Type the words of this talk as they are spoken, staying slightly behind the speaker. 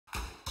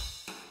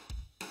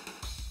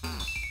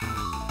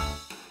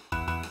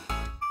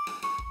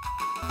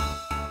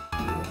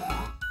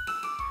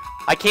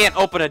I can't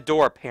open a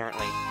door,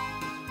 apparently.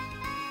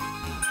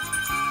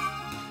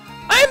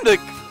 I'm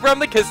from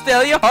the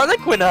Castelia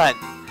Harlequin Hunt.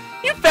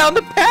 You found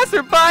the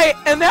passerby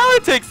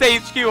Analytics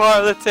HQ,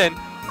 Harleton.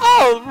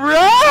 All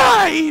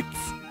right.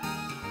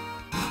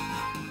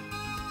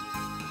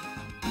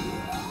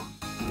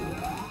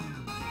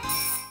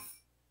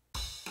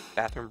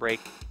 Bathroom break.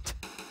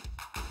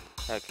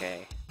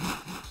 Okay.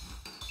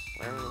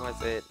 Where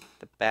was it?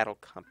 The Battle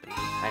Company.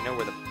 I know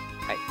where the...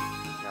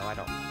 No, I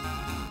don't.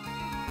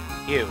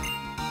 You.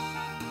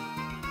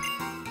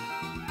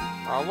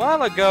 A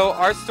while ago,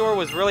 our store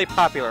was really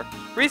popular.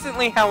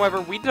 Recently, however,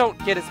 we don't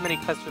get as many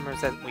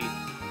customers as we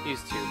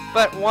used to.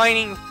 But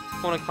whining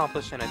won't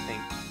accomplish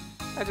anything.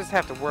 I just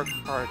have to work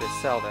hard to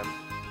sell them.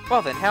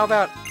 Well then, how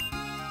about...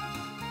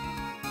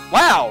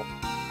 Wow!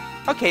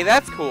 Okay,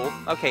 that's cool.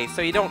 Okay,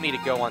 so you don't need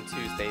to go on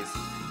Tuesdays.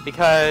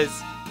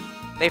 Because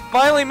they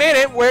finally made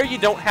it where you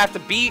don't have to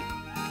be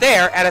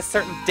there at a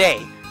certain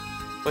day.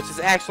 Which is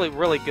actually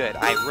really good.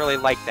 I really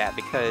like that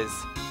because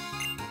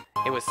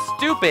it was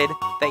stupid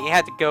that you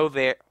had to go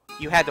there.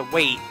 You had to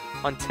wait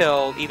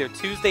until either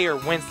Tuesday or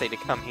Wednesday to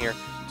come here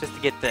just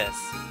to get this.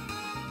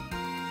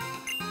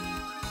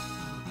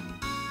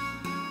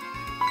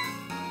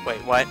 Wait,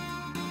 what?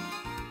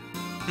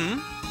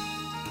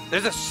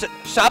 There's a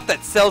shop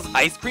that sells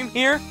ice cream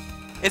here?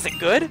 Is it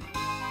good?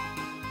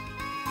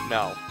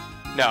 No.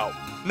 No.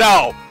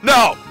 No!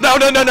 No! No!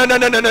 No! No! No! No!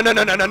 No! No! No! No!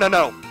 No! No! No!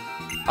 No!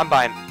 I'm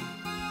buying.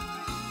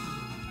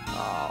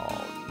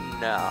 Oh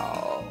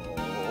no!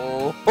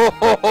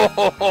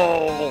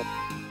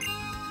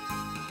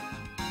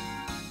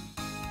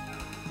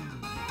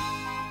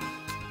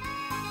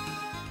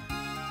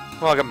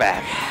 Welcome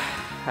back.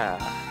 Ah,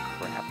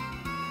 crap.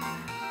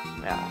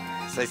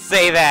 Yeah, as I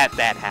say that,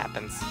 that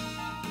happens.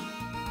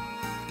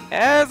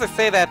 As I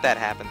say that, that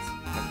happens.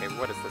 Okay,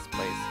 what is this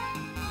place?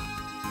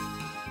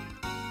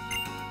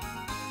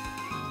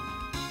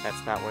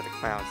 That's not where the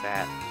clown's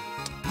at.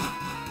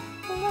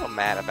 I'm a little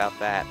mad about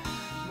that.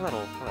 A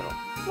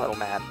little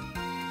mad.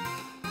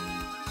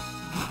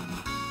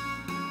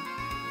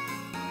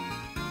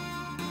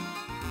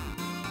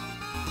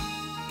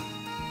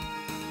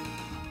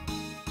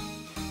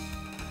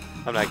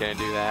 I'm not gonna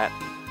do that.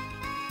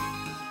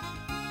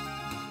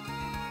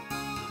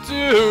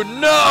 Dude,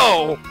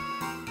 no!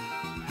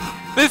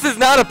 This is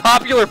not a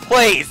popular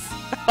place!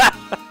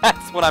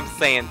 That's what I'm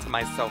saying to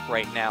myself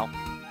right now.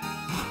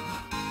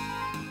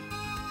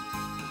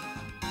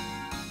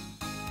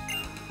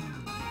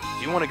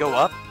 Do you want to go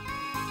up?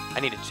 I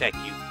need to check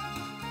you.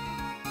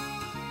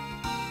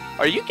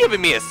 Are you giving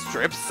me a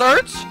strip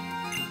search?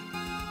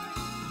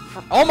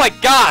 Oh my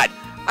god!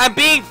 I'm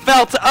being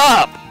felt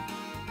up!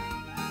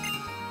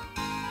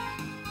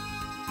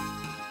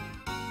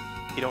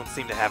 You don't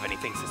seem to have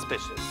anything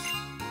suspicious.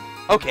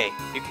 Okay,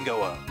 you can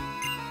go up.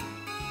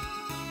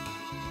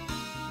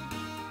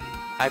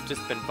 I've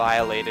just been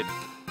violated.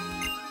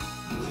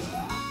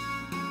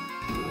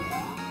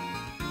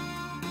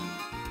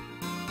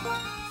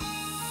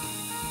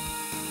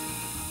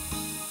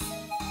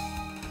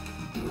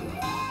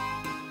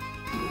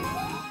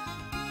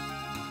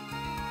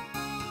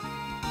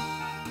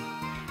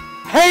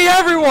 Hey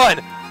everyone!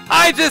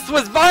 I just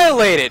was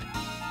violated!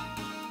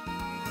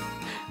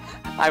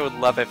 I would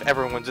love if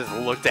everyone just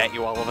looked at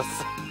you all of a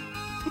sudden.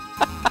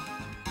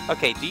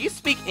 Okay, do you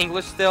speak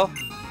English still?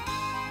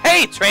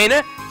 Hey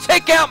trainer!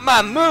 Check out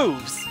my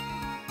moves!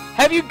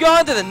 Have you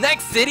gone to the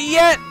next city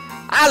yet?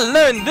 I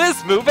learned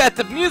this move at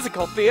the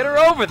musical theater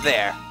over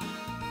there.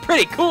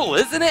 Pretty cool,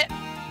 isn't it?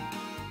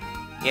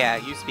 Yeah,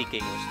 you speak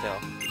English still.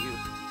 Do you?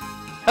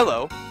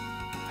 Hello.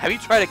 Have you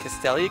tried a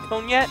Castelia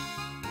cone yet?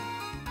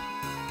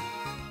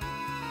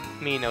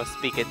 Me no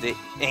speak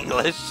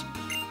English.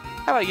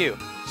 How about you?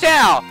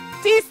 Ciao!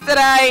 Ti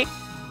starai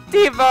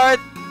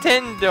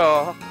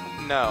divertendo.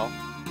 No.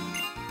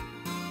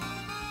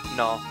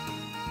 No.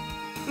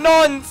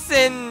 Non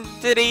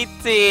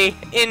sentirti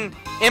in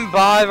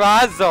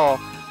imbarazzo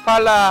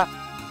parla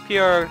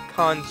pure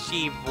con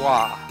chi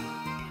vuoi.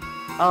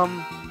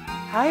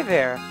 Hi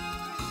there.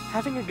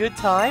 Having a good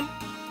time?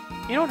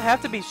 You don't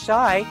have to be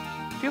shy.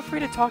 Feel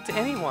free to talk to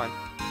anyone.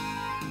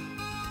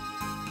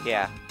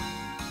 Yeah.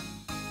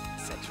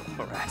 Sexual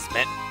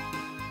harassment.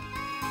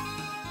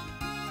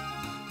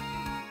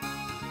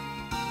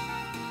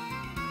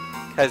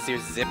 Cause your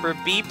zipper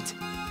beeped?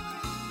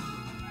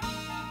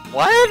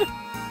 What?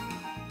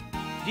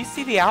 Did you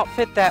see the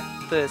outfit that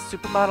the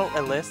supermodel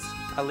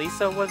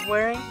Elisa was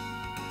wearing?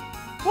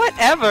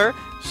 Whatever!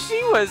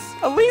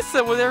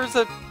 Elisa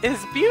wears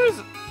is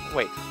beautiful.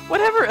 Wait,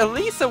 whatever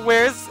Elisa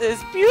wears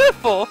is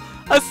beautiful!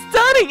 A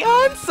stunning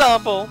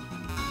ensemble!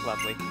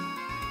 Lovely.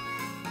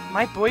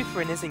 My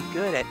boyfriend isn't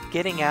good at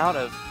getting out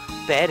of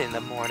bed in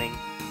the morning.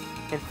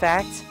 In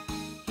fact,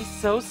 he's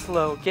so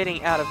slow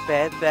getting out of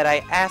bed that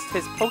I asked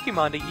his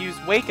Pokemon to use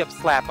Wake Up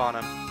Slap on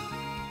him.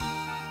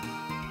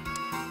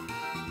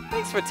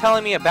 Thanks for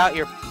telling me about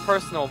your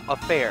personal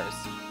affairs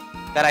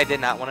that I did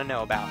not want to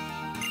know about.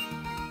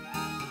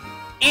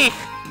 Ich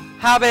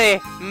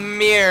habe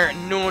mir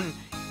nun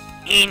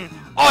in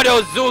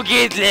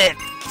Autozugedlet.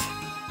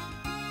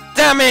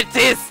 damit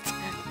ist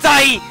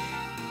die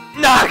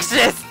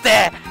nächste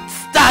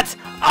Stadt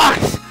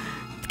acht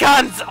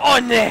ganz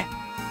ohne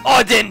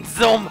Odin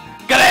zum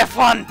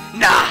Griffen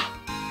nach.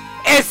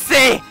 Es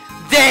sei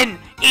denn,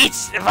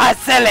 ich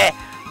wassele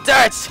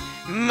dort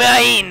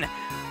mein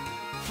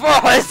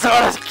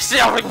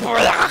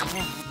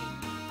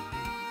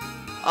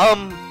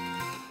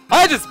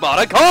I just bought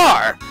a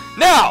car!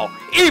 Now,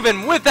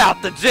 even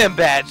without the gym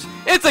badge,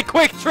 it's a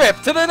quick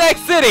trip to the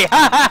next city!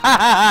 Ha ha ha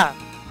ha!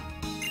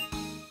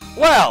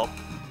 Well,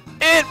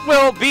 it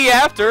will be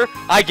after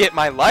I get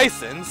my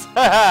license.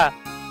 Ha ha!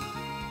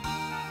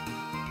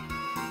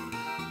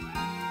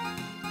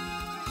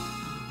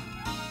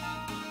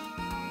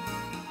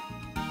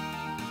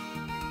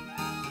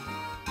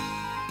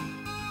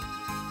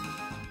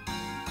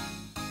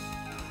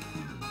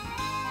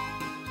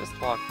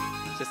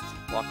 Just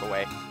walk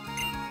away.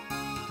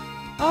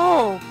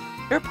 Oh,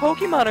 your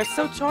Pokemon are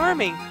so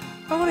charming.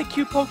 I want a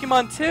cute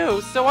Pokemon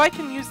too, so I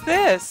can use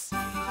this.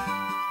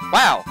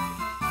 Wow.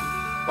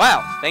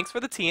 Wow, thanks for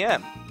the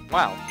TM.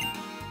 Wow.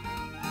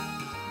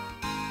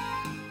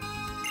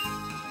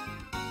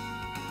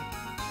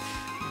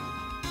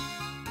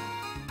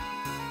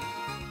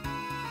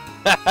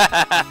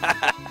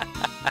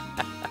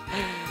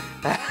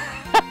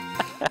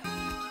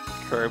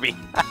 Kirby.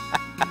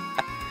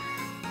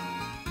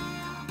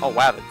 Oh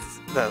wow,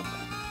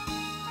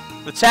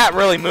 the chat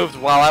really moved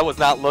while I was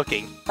not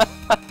looking.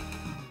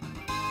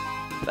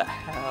 The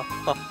hell?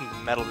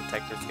 The metal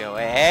detectors go,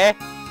 eh?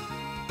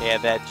 Yeah,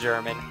 that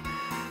German.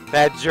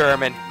 That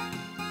German.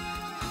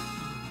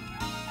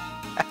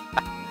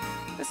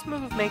 This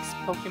move makes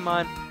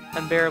Pokemon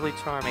unbearably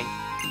charming.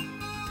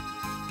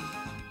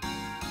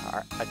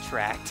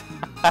 Attract.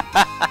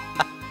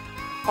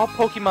 All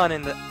Pokemon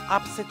in the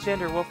opposite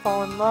gender will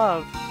fall in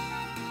love.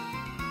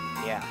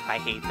 Yeah, I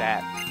hate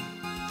that.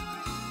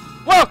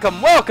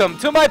 Welcome, welcome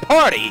to my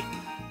party!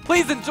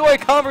 Please enjoy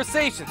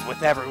conversations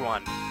with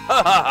everyone.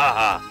 Ha ha ha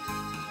ha!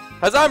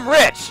 'Cause I'm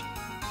rich!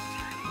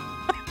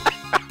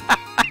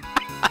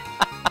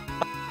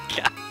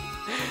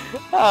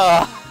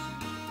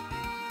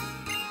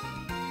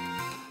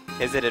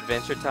 Is it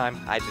adventure time?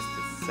 I just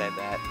said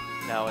that.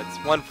 No, it's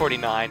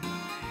 1:49.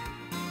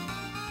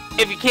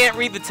 If you can't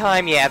read the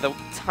time, yeah, the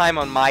time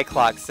on my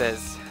clock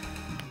says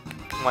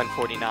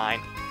 1:49.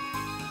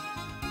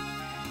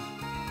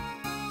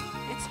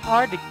 It's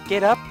hard to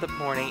get up the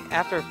morning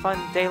after a fun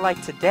day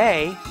like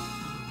today.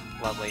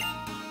 Lovely.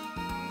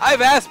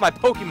 I've asked my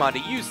Pokemon to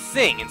use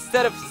Sing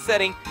instead of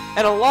setting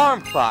an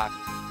alarm clock,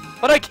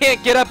 but I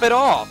can't get up at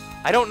all.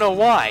 I don't know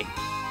why.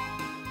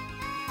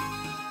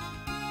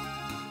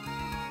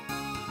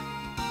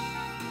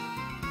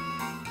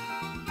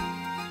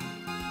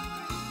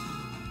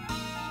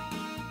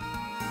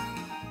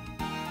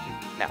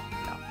 No.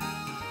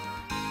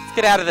 Let's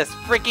get out of this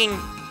freaking...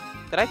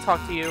 Did I talk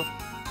to you?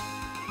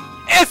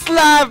 Es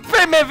la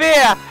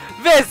primera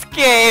vez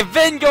que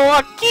vengo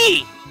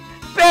aquí,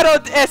 pero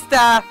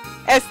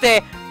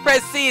este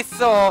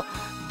preciso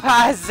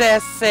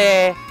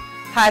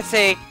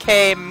hace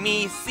que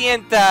me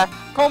sienta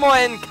como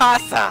en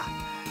casa.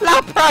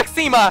 La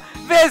próxima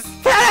vez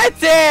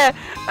te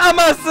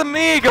amas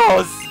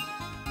amigos.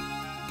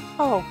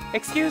 Oh,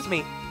 excuse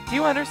me. Do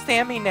you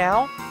understand me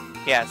now?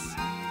 Yes.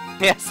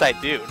 Yes, I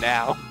do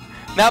now.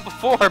 Not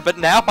before, but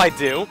now I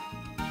do.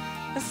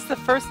 This is the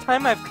first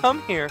time I've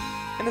come here,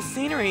 and the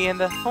scenery and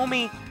the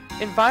homey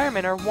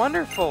environment are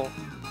wonderful.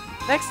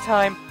 Next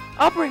time,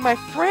 I'll bring my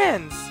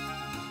friends.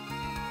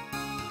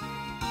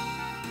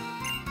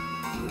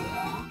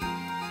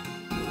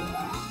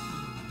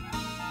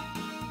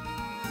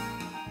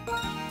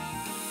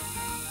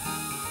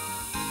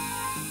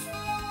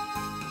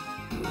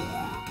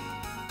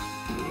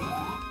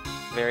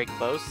 Very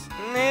close.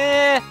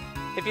 Nah.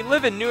 If you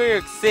live in New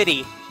York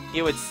City,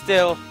 it would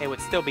still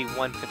be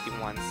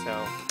 151.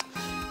 So,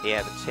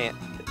 yeah, the chance.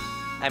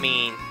 I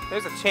mean,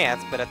 there's a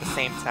chance, but at the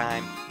same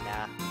time,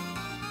 nah.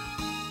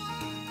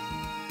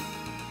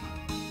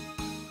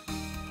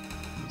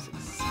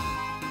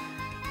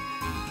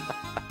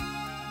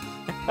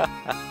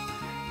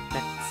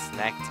 It's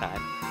snack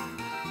time.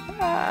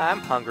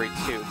 I'm hungry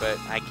too, but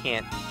I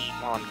can't eat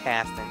while I'm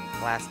casting.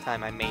 Last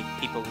time I made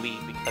people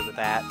leave because of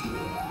that.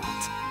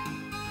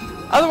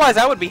 Otherwise,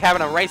 I would be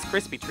having a Rice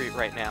Krispie treat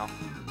right now.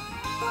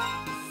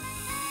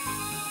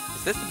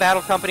 Is this the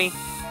Battle Company?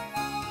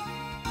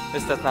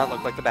 This does not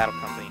look like the Battle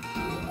Company.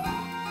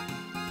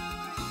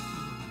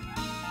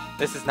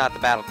 This is not the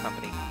Battle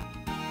Company.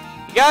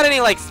 You got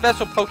any, like,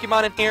 special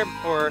Pokemon in here?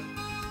 Or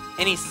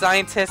any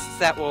scientists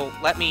that will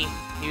let me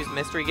use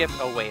Mystery Gift?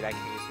 Oh, wait, I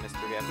can use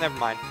Mystery Gift. Never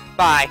mind.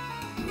 Bye!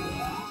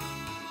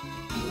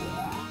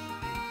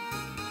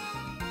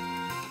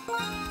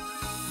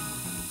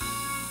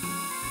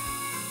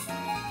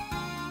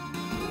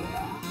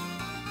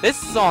 This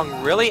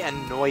song really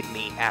annoyed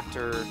me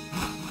after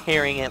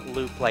hearing it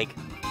loop like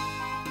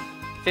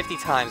 50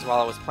 times while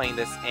I was playing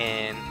this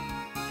in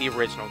the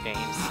original games.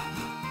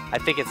 I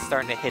think it's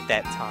starting to hit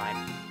that time.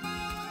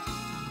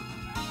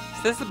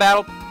 Is this the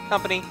Battle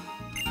Company?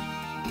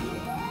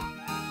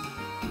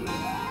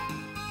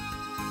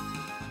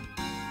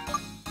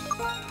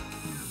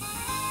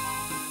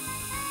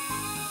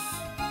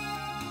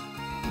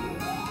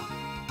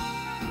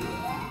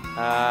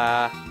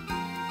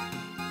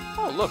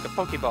 Oh, look, a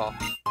Pokeball.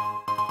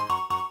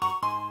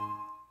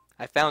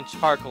 I found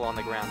charcoal on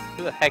the ground.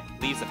 Who the heck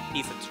leaves a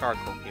piece of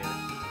charcoal here?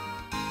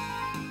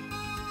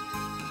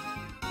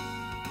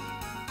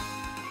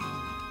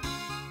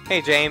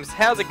 Hey, James,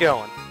 how's it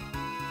going?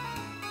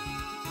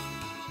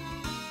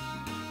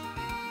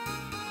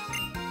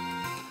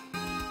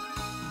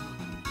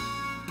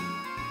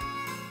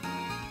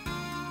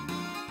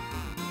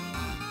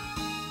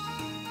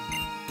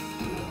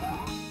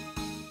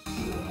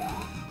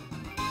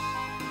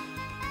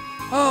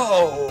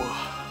 Oh!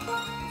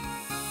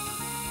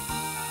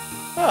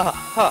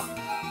 Huh.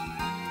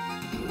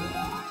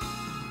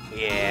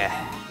 Yeah,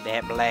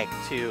 that black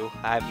too.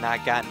 I've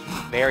not gotten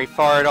very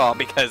far at all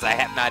because I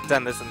have not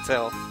done this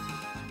until...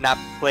 not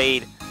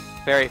played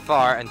very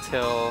far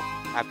until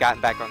I've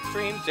gotten back on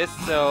stream, just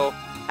so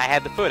I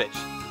had the footage.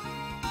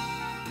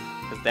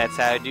 Because that's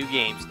how I do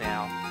games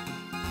now.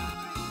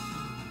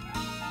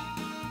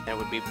 And it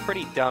would be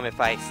pretty dumb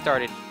if I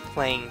started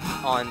playing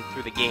on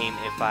through the game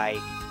if I...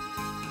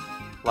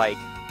 like,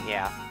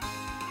 yeah.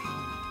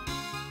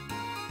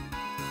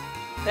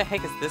 What the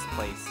heck is this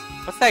place?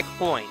 What's that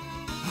coin?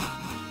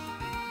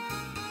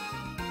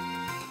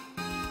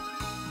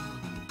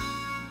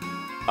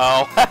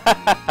 Oh.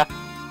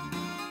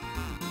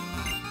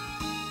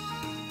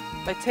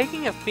 By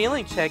taking a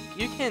feeling check,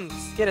 you can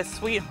get a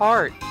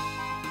sweetheart.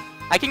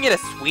 I can get a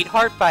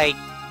sweetheart by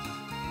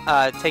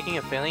taking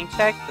a feeling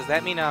check? Does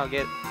that mean I'll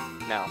get...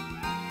 No.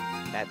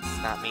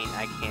 That's not mean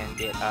I can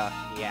get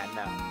yeah,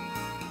 no.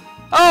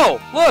 Oh!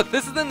 Look!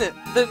 This is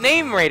the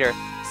name raider!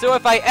 So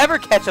if I ever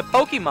catch a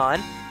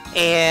Pokemon,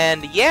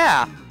 and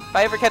yeah, if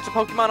I ever catch a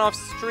Pokemon off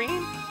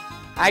stream,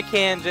 I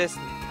can just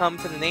come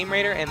to the name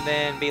raider and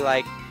then be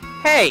like,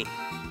 hey!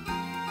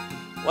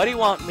 What do you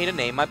want me to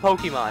name my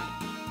Pokemon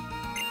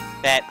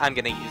that I'm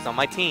gonna use on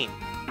my team?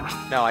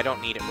 No, I don't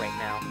need it right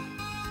now.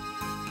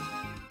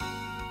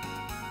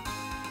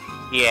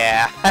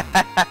 Yeah.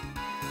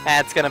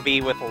 That's gonna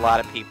be with a lot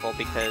of people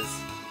because,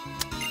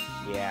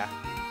 yeah.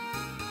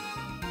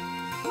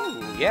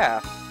 Ooh, yeah.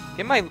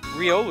 Give my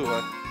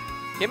Riolu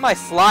give my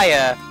Sly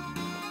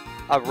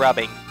a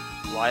rubbing.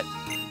 What?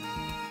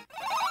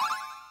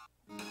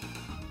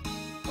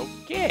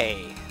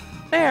 Okay.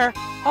 There.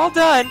 All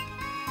done.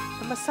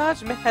 The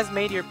massage has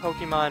made your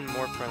Pokemon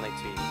more friendly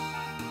to you.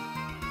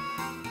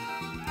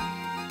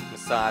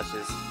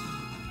 Massages.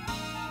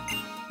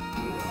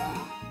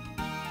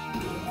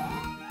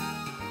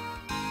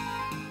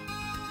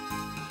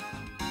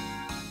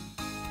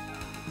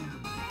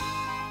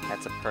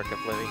 That's a perk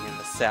of living in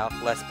the South.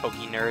 Less Poke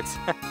nerds.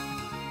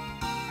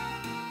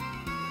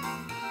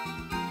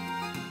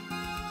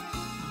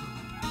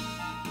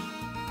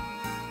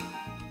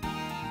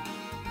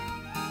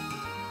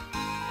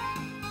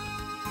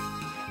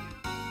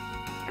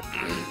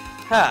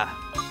 Huh.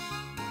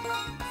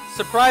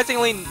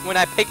 Surprisingly, when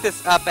I picked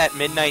this up at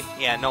midnight,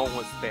 yeah, no one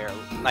was there.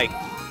 Like,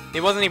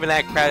 it wasn't even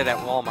that crowded at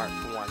Walmart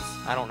for once.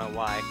 I don't know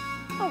why.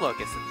 Oh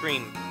look, it's the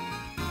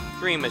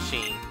Dream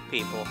Machine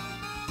people.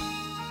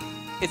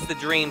 It's the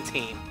Dream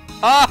Team.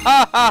 Ha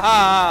ha ha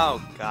ha!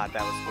 Oh god,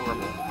 that was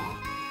horrible.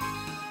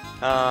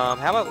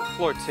 How about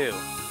floor 2?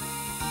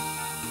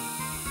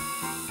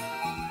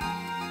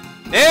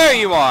 There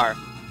you are!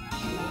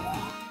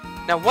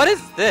 Now what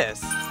is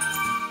this?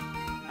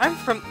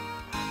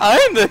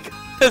 I'm the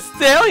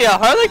Castelia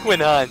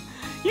Harlequin Hunt!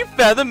 You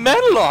found the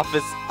medal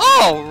office!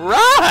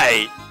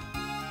 Alright!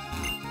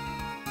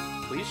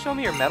 Will you show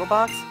me your medal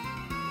box?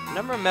 The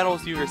number of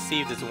medals you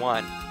received is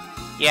 1.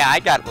 Yeah, I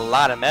got a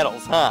lot of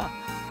medals, huh?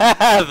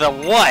 Haha, the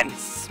 1!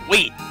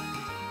 Sweet!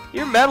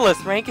 Your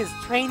medalist rank is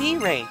trainee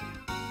rank.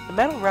 The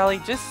medal rally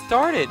just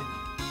started.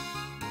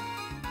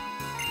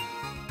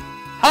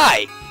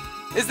 Hi!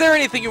 Is there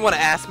anything you want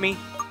to ask me?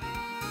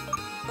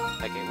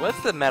 Okay,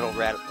 what's the medal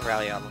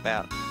rally all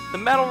about? The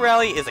medal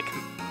rally is a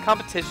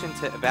competition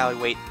to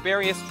evaluate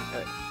various...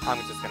 I'm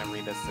just going to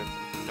read this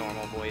in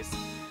normal voice.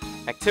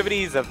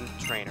 Activities of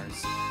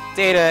trainers.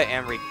 Data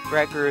and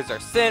records are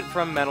sent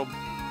from medal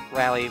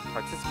rally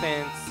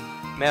participants,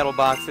 medal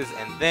boxes,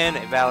 and then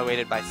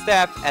evaluated by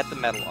staff at the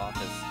medal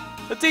office.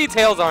 The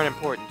details aren't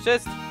important,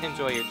 just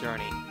enjoy your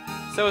journey.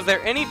 So is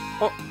there any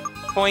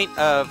point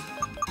of...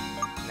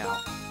 No.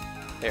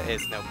 There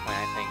is no point,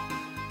 I think.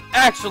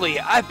 Actually,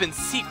 I've been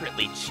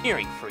secretly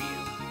cheering for you.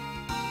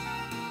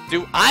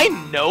 Do I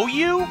know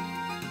you?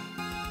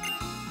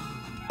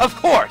 Of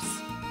course!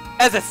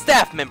 As a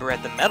staff member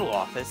at the medal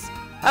office,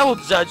 I will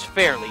judge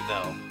fairly,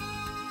 though.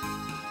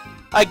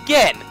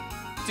 Again,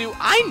 do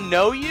I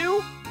know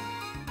you?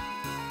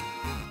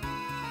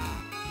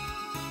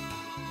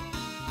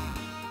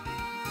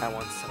 I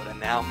want soda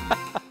now.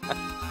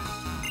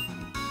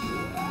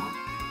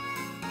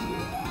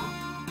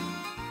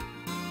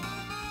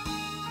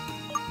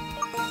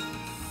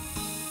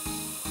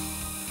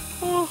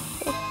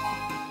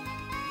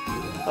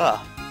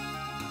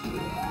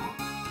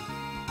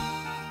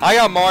 I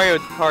got Mario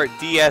Kart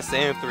DS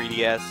and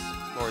 3DS,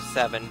 or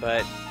 7,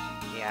 but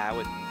yeah, I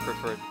would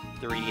prefer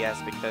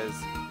 3DS because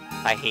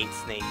I hate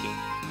snaking.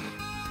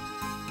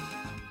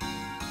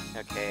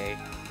 Okay.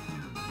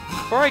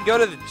 Before I go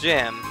to the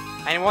gym,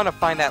 I want to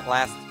find that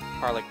last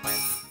Harlequin.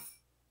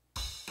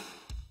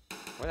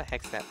 Where the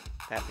heck's that?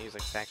 That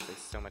music's actually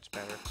so much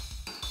better.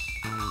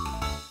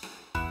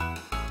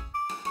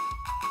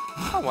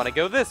 I want to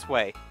go this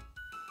way.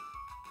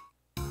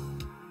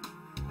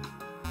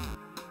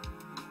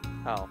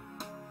 Oh.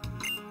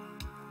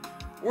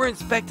 We're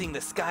inspecting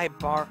the Sky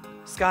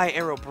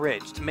Arrow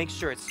Bridge to make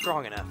sure it's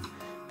strong enough.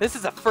 This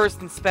is a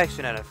first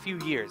inspection in a few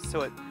years,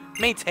 so it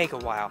may take a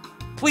while.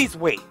 Please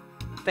wait.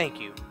 Thank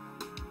you.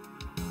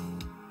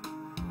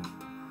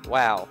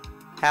 Wow.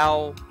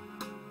 How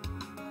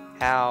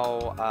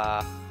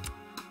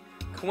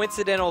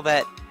coincidental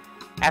that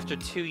after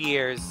 2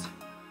 years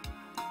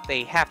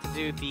they have to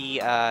do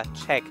the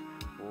check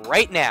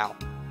right now.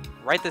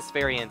 Right this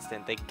very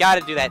instant. They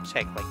gotta do that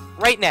check, like,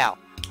 right now.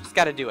 Just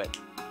gotta do it.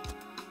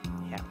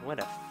 Yeah, what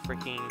a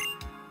freaking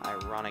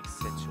ironic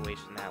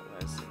situation that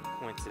was. And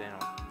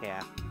coincidental.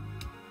 Yeah.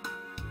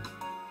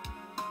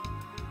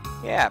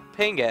 Yeah,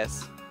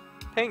 Pingas.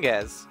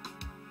 Pingas.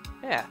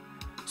 Yeah.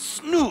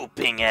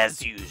 Snooping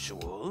as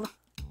usual.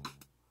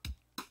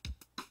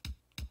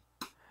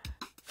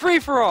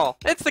 Free-for-all!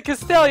 It's the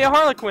Castelia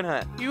Harlequin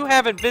hunt! You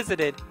haven't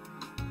visited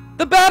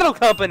the Battle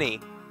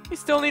Company! You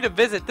still need to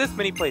visit this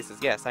many places.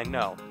 Yes, I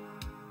know.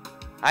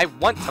 I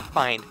want to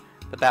find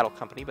the Battle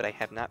Company, but I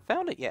have not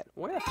found it yet.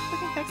 Where the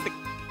freaking heck's the...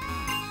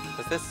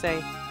 Does this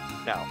say?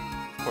 No.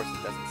 Of course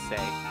it doesn't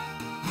say.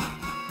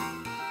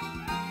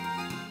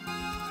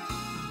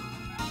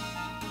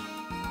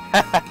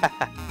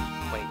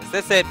 Wait, is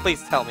this it?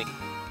 Please tell me.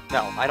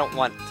 No, I don't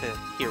want to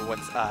hear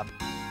what's up.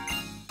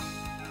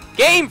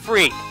 Game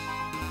Freak!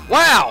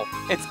 Wow!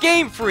 It's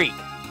Game Freak!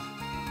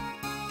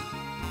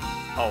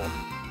 Oh.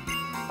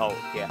 Oh,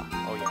 yeah.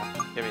 Oh, yeah.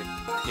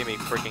 Give me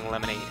freaking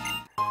lemonade.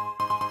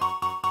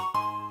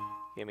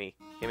 Give me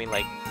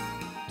like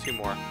 2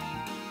 more.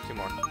 2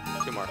 more.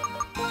 2 more.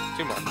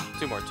 2 more.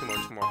 2 more. 2 more.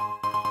 2 more.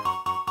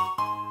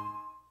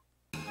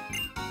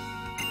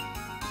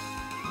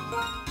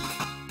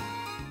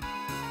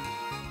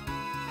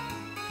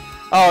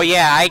 Oh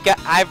yeah,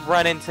 I've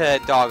run into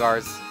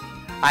Doggars.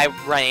 I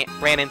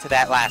ran into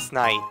that last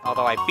night.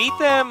 Although I beat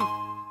them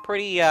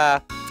pretty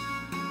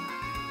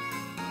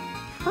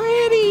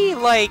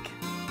like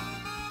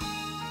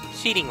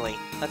cheatingly.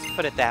 Let's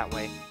put it that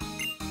way.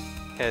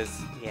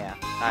 Cause yeah,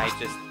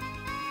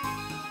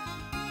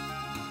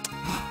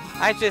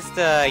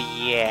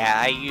 yeah,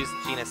 I used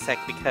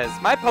Genesect because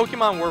my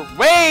Pokemon were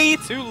way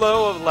too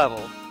low of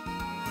level.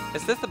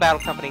 Is this the Battle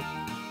Company?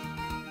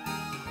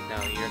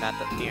 No, you're not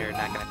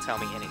gonna tell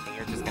me anything.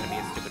 You're just gonna be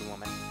a stupid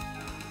woman.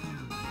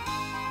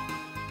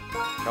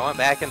 Going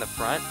back in the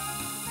front?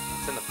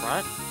 It's in the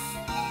front?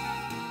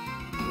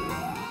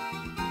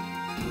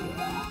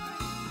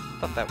 I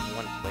thought that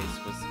one place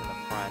was in the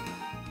front.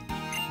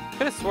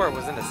 Could have swore it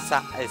was in the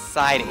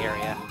side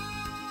area.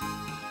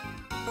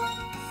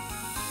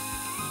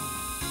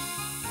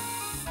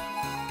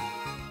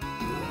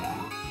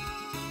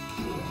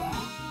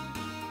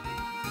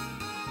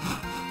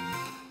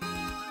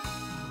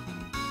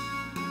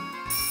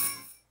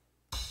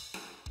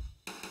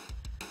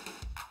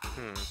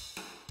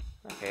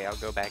 Okay, I'll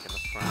go back in the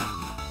front.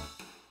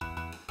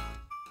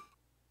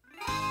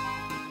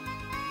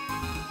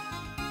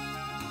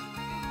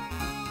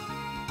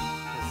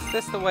 Is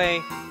this the way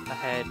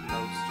ahead,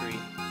 Mode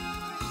Street?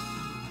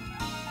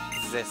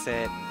 Is this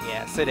it?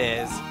 Yes, it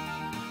is.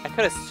 I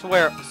could have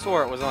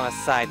swore it was on a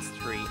side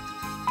street.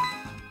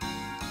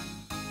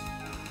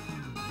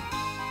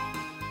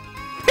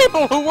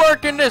 People who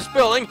work in this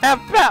building have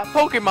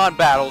Pokemon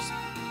battles,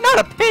 not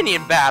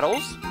opinion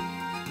battles.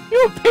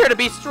 You appear to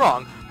be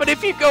strong, but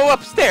if you go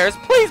upstairs,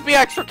 please be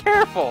extra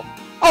careful.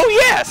 Oh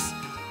yes!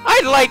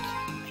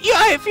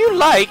 If you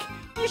like,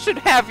 you should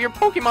have your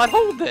Pokemon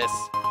hold this.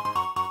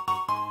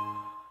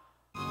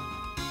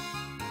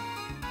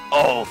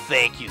 Oh,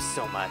 thank you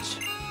so much.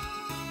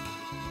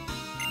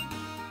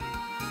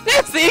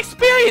 That's the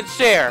experience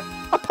share!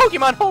 A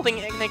Pokemon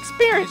holding an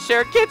experience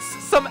share gets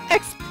some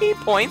XP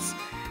points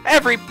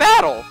every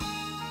battle,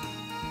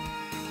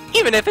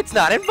 even if it's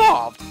not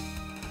involved.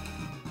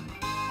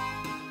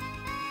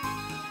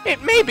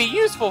 It may be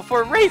useful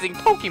for raising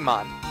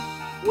Pokemon.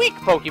 Weak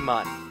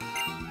Pokemon.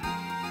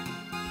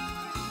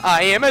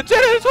 I am a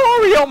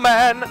janitorial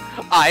man.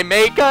 I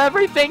make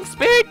everything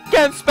spick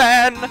and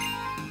span.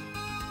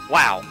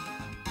 Wow.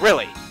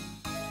 Really?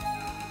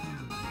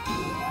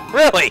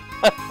 Really?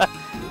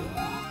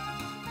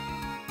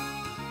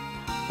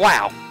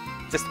 Wow.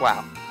 Just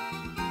wow.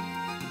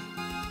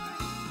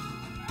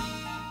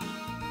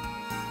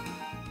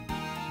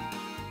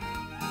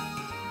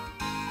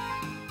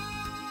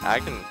 I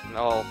can...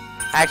 No.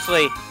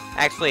 Actually,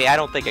 I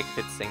don't think I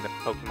could sing the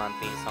Pokemon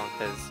theme song,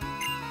 because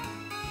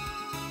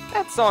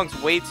that song's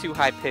way too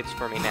high-pitched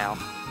for me now.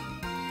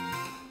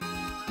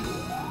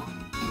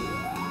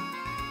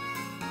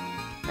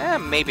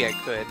 Maybe I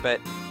could,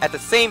 but at the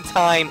same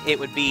time, it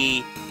would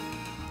be...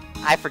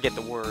 I forget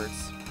the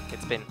words.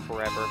 It's been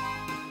forever.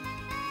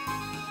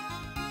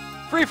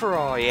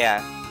 Free-for-all,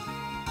 yeah.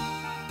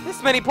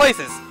 This many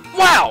places.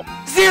 Wow!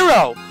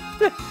 0!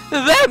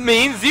 That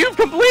means you've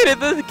completed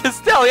the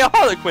Castelia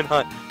Harlequin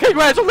hunt!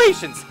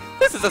 Congratulations!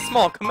 This is a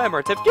small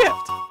commemorative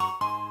gift!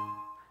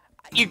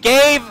 You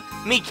gave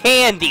me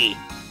candy!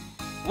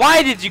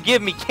 Why did you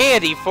give me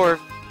candy for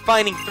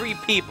finding 3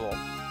 people?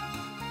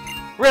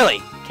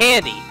 Really?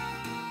 Candy?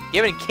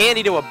 Giving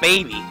candy to a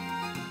baby?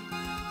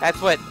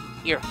 That's what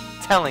you're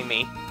telling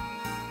me.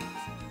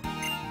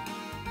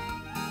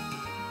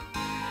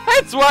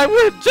 That's why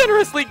we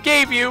generously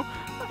gave you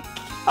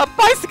a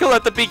bicycle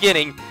at the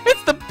beginning.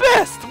 It's the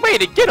best way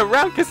to get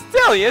around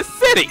Castelia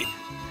City.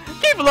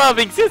 Keep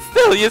loving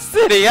Castelia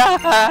City.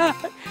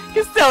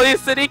 Castelia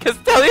City,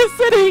 Castelia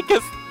City,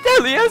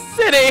 Castelia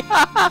City.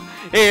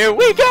 Here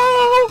we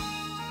go.